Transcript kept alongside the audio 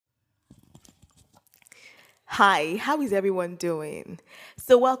Hi, how is everyone doing?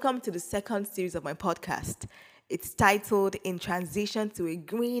 So, welcome to the second series of my podcast. It's titled In Transition to a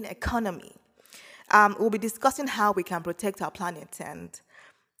Green Economy. We'll be discussing how we can protect our planet and,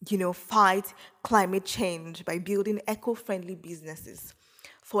 fight climate change by building eco friendly businesses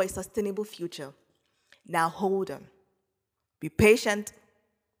for a sustainable future. Now, hold on, be patient,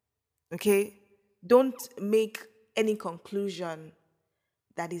 okay? Don't make any conclusion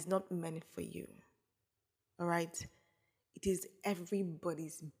that is not meant for you, all right? It is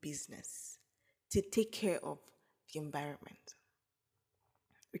everybody's business to take care of the environment.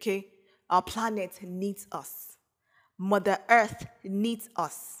 Okay? Our planet needs us. Mother Earth needs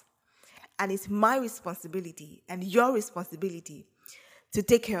us. And it's my responsibility and your responsibility to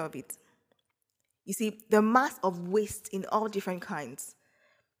take care of it. You see, the mass of waste in all different kinds,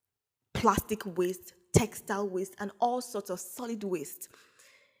 plastic waste, textile waste, and all sorts of solid waste,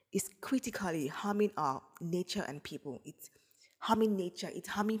 is critically harming our nature and people. It's harming nature, it's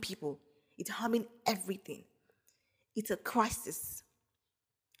harming people, it's harming everything. It's a crisis.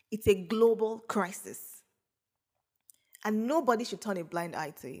 It's a global crisis. And nobody should turn a blind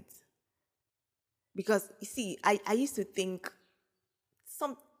eye to it. Because you see, I used to think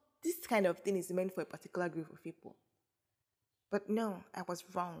some this kind of thing is meant for a particular group of people. But no, I was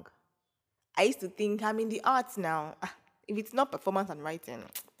wrong. I used to think I'm in the arts now. If it's not performance and writing,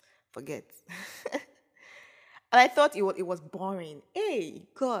 forget. And I thought it was boring. Hey,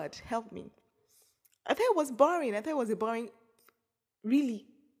 God, help me. I thought it was boring. I thought it was a boring, really.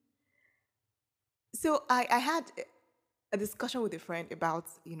 So I had a discussion with a friend about,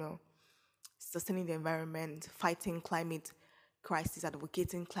 sustaining the environment, fighting climate crisis,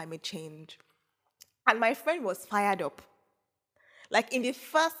 advocating climate change. And my friend was fired up. Like in the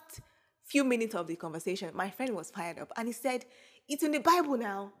first few minutes of the conversation, my friend was fired up. And he said, it's in the Bible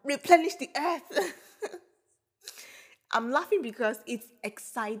now. Replenish the earth. I'm laughing because it's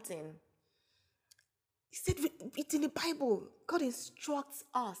exciting. He said, it's in the Bible. God instructs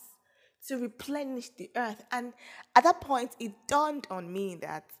us to replenish the earth. And at that point, it dawned on me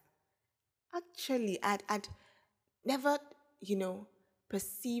that actually I'd never,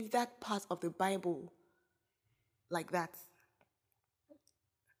 perceived that part of the Bible like that.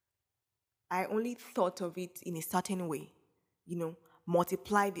 I only thought of it in a certain way,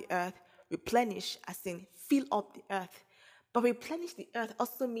 multiply the earth, replenish, as in fill up the earth. But replenish the earth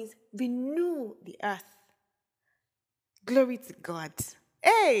also means renew the earth. Glory to God.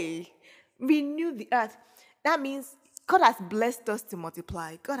 Hey, renew the earth. That means God has blessed us to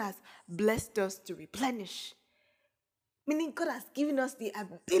multiply. God has blessed us to replenish. Meaning God has given us the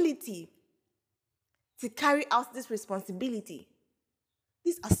ability to carry out this responsibility,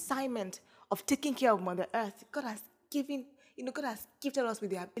 this assignment of taking care of Mother Earth. God has gifted us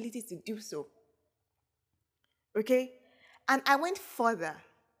with the ability to do so. Okay? And I went further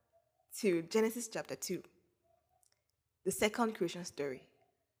to Genesis chapter 2, the second creation story.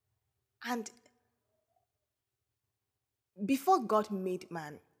 And before God made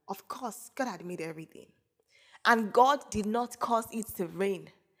man, of course, God had made everything. And God did not cause it to rain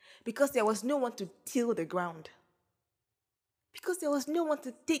because there was no one to till the ground, because there was no one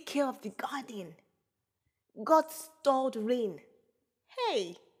to take care of the garden. God stalled rain.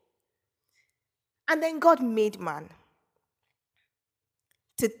 Hey. And then God made man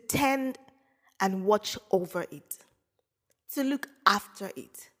to tend and watch over it, to look after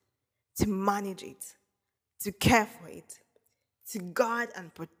it, to manage it, to care for it, to guard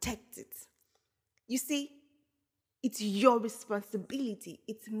and protect it. You see, it's your responsibility,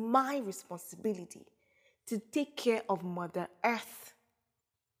 it's my responsibility to take care of Mother Earth.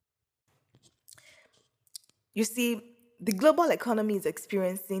 You see, the global economy is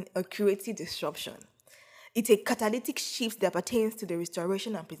experiencing a creative disruption. It's a catalytic shift that pertains to the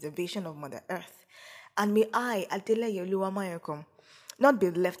restoration and preservation of Mother Earth. And may I, Adele Yoluwa, not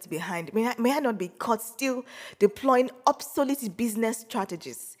be left behind. May I not be caught still deploying obsolete business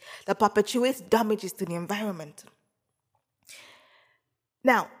strategies that perpetuate damages to the environment.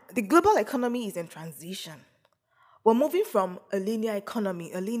 Now, the global economy is in transition. We're moving from a linear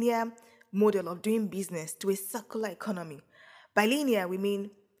economy, a linear model of doing business, to a circular economy. By linear, we mean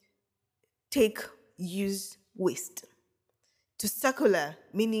take, use, waste. To circular,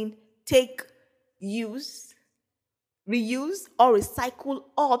 meaning take, use, reuse, or recycle,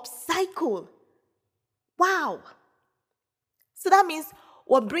 or upcycle. Wow. So that means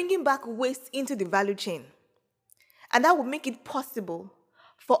we're bringing back waste into the value chain. And that will make it possible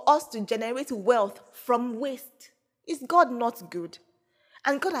for us to generate wealth from waste. Is God not good?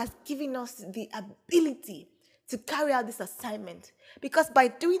 And God has given us the ability to carry out this assignment. Because by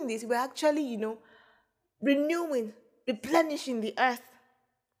doing this, we're actually, renewing, replenishing the earth.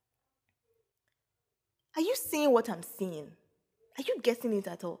 Are you seeing what I'm seeing? Are you getting it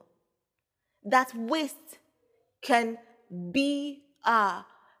at all? That waste can be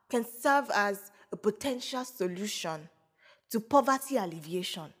can serve as a potential solution to poverty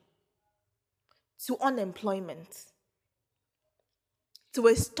alleviation, to unemployment, to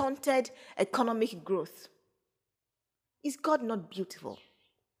a stunted economic growth. Is God not beautiful?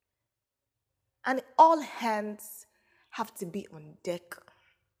 And all hands have to be on deck.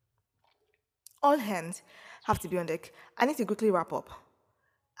 All hands have to be on deck. I need to quickly wrap up.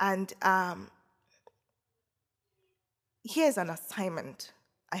 And here's an assignment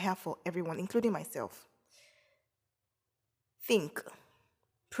I have for everyone, including myself. Think,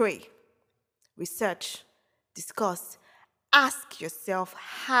 pray, research, discuss, ask yourself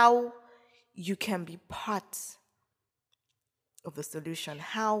how you can be part of the solution.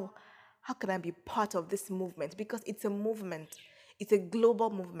 How can I be part of this movement? Because it's a movement. It's a global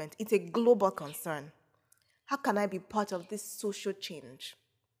movement. It's a global concern. How can I be part of this social change?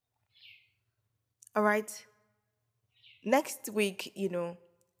 All right. Next week,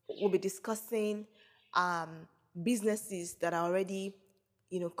 we'll be discussing businesses that are already,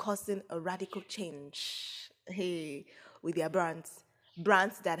 causing a radical change. Hey, with their brands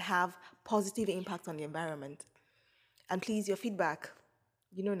that have positive impact on the environment. And please, your feedback,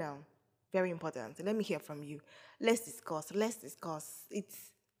 now, very important. Let me hear from you. Let's discuss.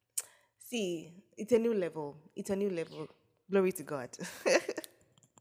 It's a new level. It's a new level. Glory to God.